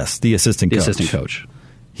Lucas. Yes, the assistant coach.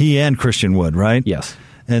 He and Christian Wood, right? Yes.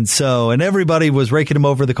 And everybody was raking him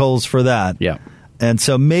over the coals for that. Yeah. And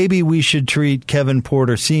so maybe we should treat Kevin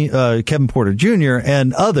Porter Jr.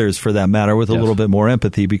 and others, for that matter, with a little bit more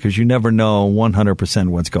empathy, because you never know 100%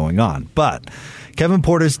 what's going on. But Kevin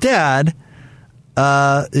Porter's dad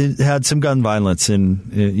had some gun violence,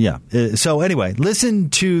 so anyway, listen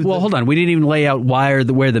to. Well, hold on. We didn't even lay out where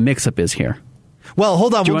the mix-up is here. Well,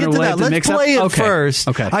 hold on. We'll get to that. Let's play it first.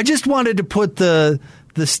 Okay. I just wanted to put the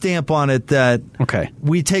stamp on it that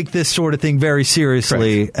we take this sort of thing very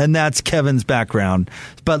seriously, and that's Kevin's background.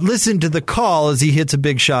 But listen to the call as he hits a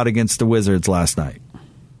big shot against the Wizards last night.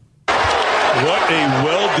 What a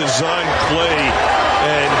well-designed play,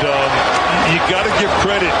 and you got to give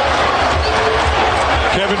credit.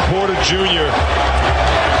 Kevin Porter Jr.,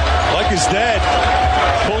 like his dad,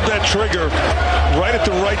 pulled that trigger right at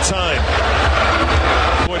the right time.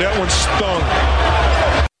 Boy, that one stung.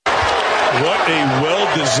 What a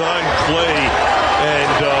well-designed play.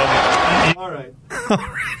 And all right.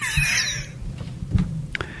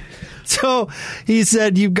 So he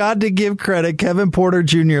said, you've got to give credit. Kevin Porter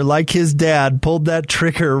Jr., like his dad, pulled that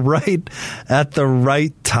trigger right at the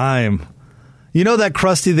right time. You know that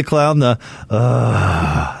Krusty the Clown,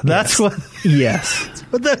 that's what. Yes.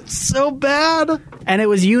 But that's so bad. And it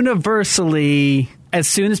was universally, as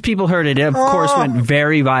soon as people heard it, of course, went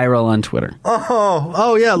very viral on Twitter.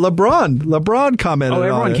 Oh yeah, LeBron commented on it.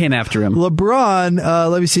 Everyone came after him. LeBron,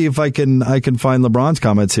 let me see if I can find LeBron's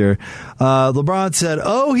comments here. LeBron said,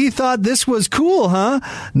 he thought this was cool, huh?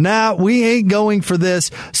 Nah, we ain't going for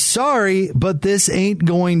this. Sorry, but this ain't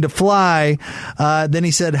going to fly. Then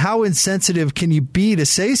he said, how insensitive can you be to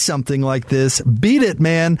say something like this? Beat it,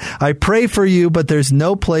 man. I pray for you, but there's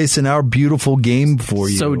no place in our beautiful game for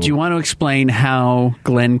you. So do you want to explain how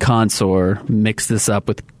Glenn Consor mixed this up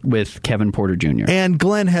with Kevin Porter Jr.? And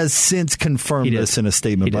Glenn has since confirmed this in a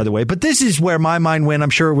statement, by the way. But this is where my mind went. I'm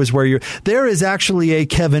sure it was where there is actually a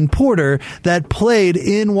Kevin Porter that played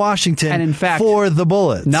in Washington, and in fact, for the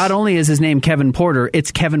Bullets. Not only is his name Kevin Porter,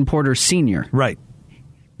 it's Kevin Porter Sr. Right.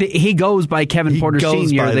 He goes by Kevin Porter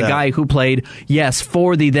Sr., the guy who played,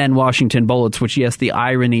 for the then Washington Bullets, which, the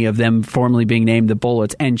irony of them formerly being named the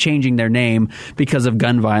Bullets and changing their name because of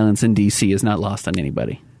gun violence in D.C. is not lost on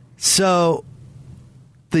anybody. So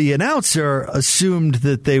the announcer assumed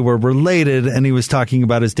that they were related, and he was talking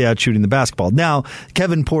about his dad shooting the basketball. Now,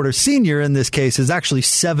 Kevin Porter Sr. in this case is actually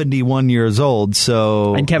 71 years old.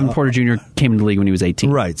 And Kevin Porter Jr. came into the league when he was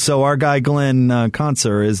 18. Right. So our guy Glenn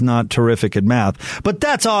Consor is not terrific at math, but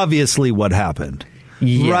that's obviously what happened.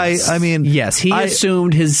 Yes. Right? I mean, he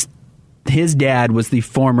assumed his dad was the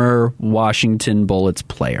former Washington Bullets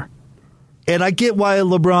player. And I get why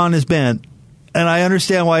LeBron is bent. And I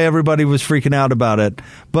understand why everybody was freaking out about it,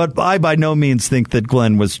 but I by no means think that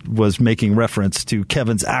Glenn was making reference to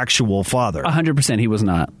Kevin's actual father. 100% he was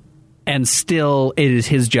not. And still, it is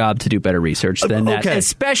his job to do better research than that.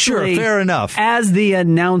 Especially fair enough. As the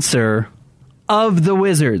announcer of the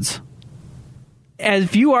Wizards.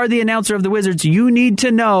 If you are the announcer of the Wizards, you need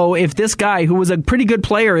to know if this guy, who was a pretty good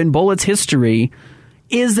player in Bullets history,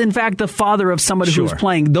 is in fact the father of somebody who's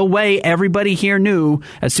playing the way everybody here knew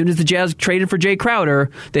as soon as the Jazz traded for Jay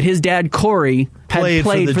Crowder that his dad Corey had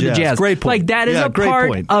played for the Jazz. Great point. Like that is a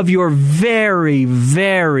part of your very,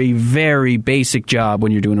 very, very basic job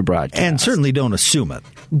when you're doing a broadcast. And certainly don't assume it.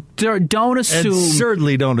 Don't assume. And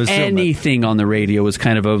certainly don't assume anything on the radio is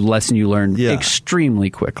kind of a lesson you learn extremely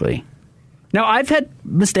quickly. Now I've had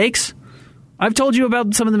mistakes. I've told you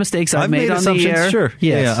about some of the mistakes I've made on the air. Sure.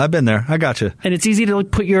 Yes. Yeah, I've been there. I got you. And it's easy to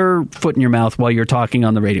put your foot in your mouth while you're talking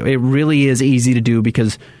on the radio. It really is easy to do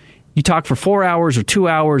because you talk for 4 hours or 2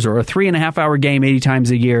 hours or a 3.5 hour game 80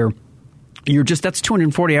 times a year. That's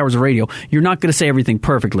 240 hours of radio. You're not going to say everything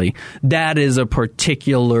perfectly. That is a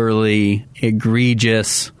particularly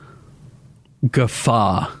egregious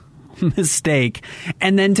guffaw mistake.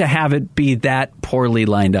 And then to have it be that poorly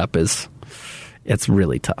lined up it's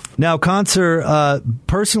really tough. Now, Consor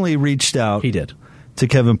personally reached out. He did. To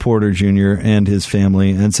Kevin Porter Jr. and his family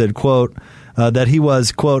and said, quote, that he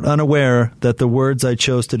was, quote, unaware that the words I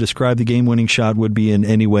chose to describe the game-winning shot would be in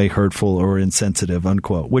any way hurtful or insensitive,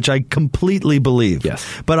 unquote, which I completely believe. Yes.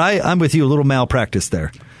 But I'm with you, a little malpractice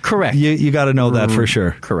there. Correct. You got to know that for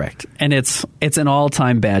sure. Correct. And it's an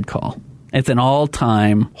all-time bad call. It's an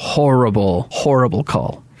all-time horrible, horrible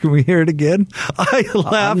call. Can we hear it again? I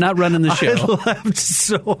laughed. I'm not running the show. I laughed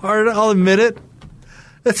so hard. I'll admit it.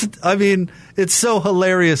 It's so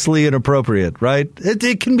hilariously inappropriate, right?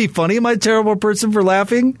 It can be funny. Am I a terrible person for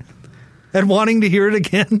laughing and wanting to hear it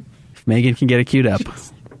again? If Megan can get it queued up,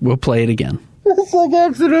 we'll play it again. It's like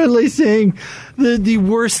accidentally saying the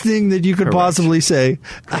worst thing that you could possibly say.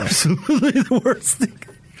 Correct. Absolutely the worst thing.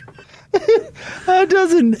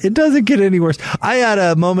 It doesn't get any worse. I had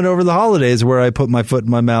a moment over the holidays where I put my foot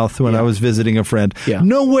in my mouth when I was visiting a friend. Yeah.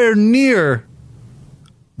 Nowhere near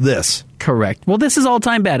this. Correct. Well, this is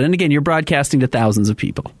all-time bad. And again, you're broadcasting to thousands of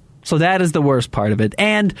people. So that is the worst part of it.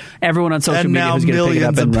 And everyone on social media who's going to pick it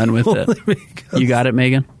up and run with it. You got it,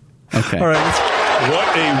 Megan? Okay. All right. What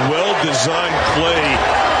a well-designed play.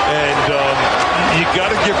 And you got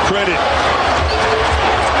to give credit.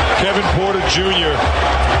 Kevin Porter Jr.,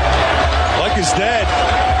 like his dad,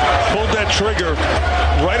 pulled that trigger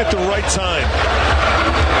right at the right time.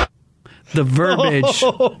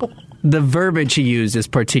 The verbiage he used is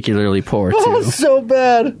particularly poor, too. Oh, so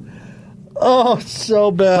bad. Oh, so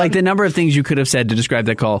bad. Like the number of things you could have said to describe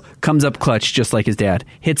that call. Comes up clutch, just like his dad.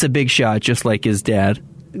 Hits a big shot, just like his dad.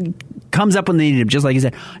 Comes up when they need him, just like his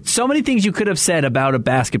dad. So many things you could have said about a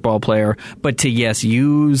basketball player, but to,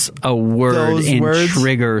 use a word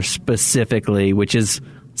trigger specifically, which is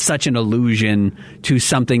such an allusion to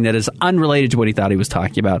something that is unrelated to what he thought he was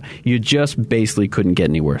talking about. You just basically couldn't get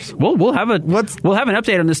any worse. We'll have an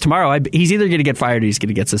update on this tomorrow. He's either going to get fired or he's going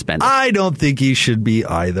to get suspended. I don't think he should be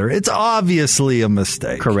either. It's obviously a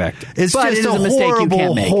mistake. Correct. It's but just it is a horrible, mistake you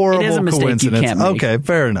can't make. horrible it is a mistake coincidence. You can't make. Okay,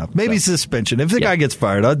 fair enough. Maybe suspension. If the guy gets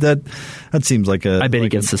fired, that seems like I bet he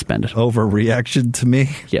gets suspended. Overreaction to me.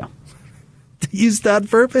 Yeah. To use that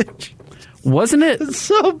verbiage. Wasn't it? It's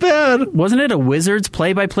so bad. Wasn't it a Wizards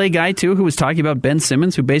play-by-play guy, too, who was talking about Ben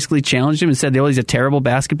Simmons, who basically challenged him and said, he's a terrible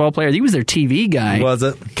basketball player? He was their TV guy. Was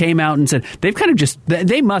it? Came out and said, they've kind of just,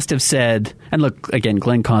 they must have said, and look, again,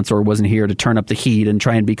 Glenn Consor wasn't here to turn up the heat and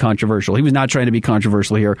try and be controversial. He was not trying to be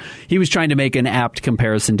controversial here. He was trying to make an apt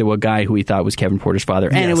comparison to a guy who he thought was Kevin Porter's father,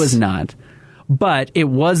 and it was not. But it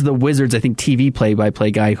was the Wizards, I think, TV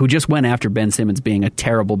play-by-play guy who just went after Ben Simmons being a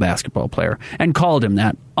terrible basketball player and called him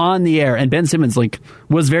that on the air. And Ben Simmons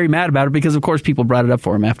was very mad about it because, of course, people brought it up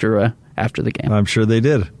for him after the game. I'm sure they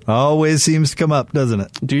did. Always seems to come up, doesn't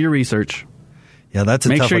it? Do your research. Yeah, that's a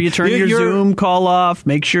Make tough sure one. you turn your Zoom call off.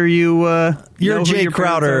 Make sure you your Jay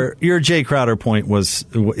Crowder point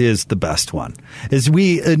is the best one. Is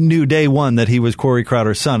we knew day one that he was Corey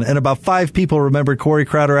Crowder's son, and about 5 people remembered Corey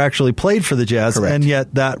Crowder actually played for the Jazz. Correct. And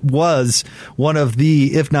yet that was one of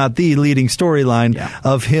the, if not the leading storyline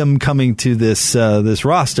of him coming to this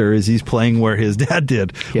roster, is he's playing where his dad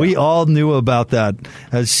did. Yeah. We all knew about that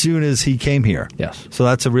as soon as he came here. Yes. So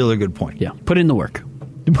that's a really good point. Yeah. Put in the work.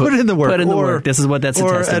 Put in the work. Put in the work. This is what that's a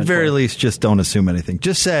Or testament at very for. least, just don't assume anything.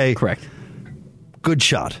 Just say, correct. Good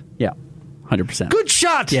shot. Yeah, 100%. Good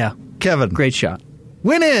shot. Yeah, Kevin. Great shot.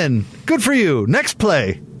 Win in. Good for you. Next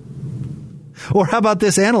play. Or how about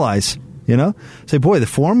this? Analyze. Say, boy, the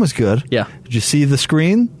form was good. Yeah. Did you see the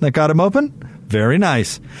screen that got him open? Very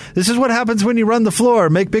nice. This is what happens when you run the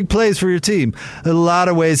floor. Make big plays for your team. A lot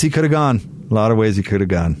of ways he could have gone.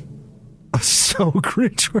 So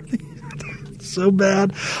cringeworthy. So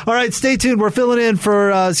bad. All right, stay tuned. We're filling in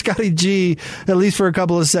for Scotty G, at least for a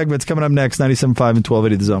couple of segments coming up next. 97.5 and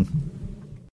 1280 The Zone.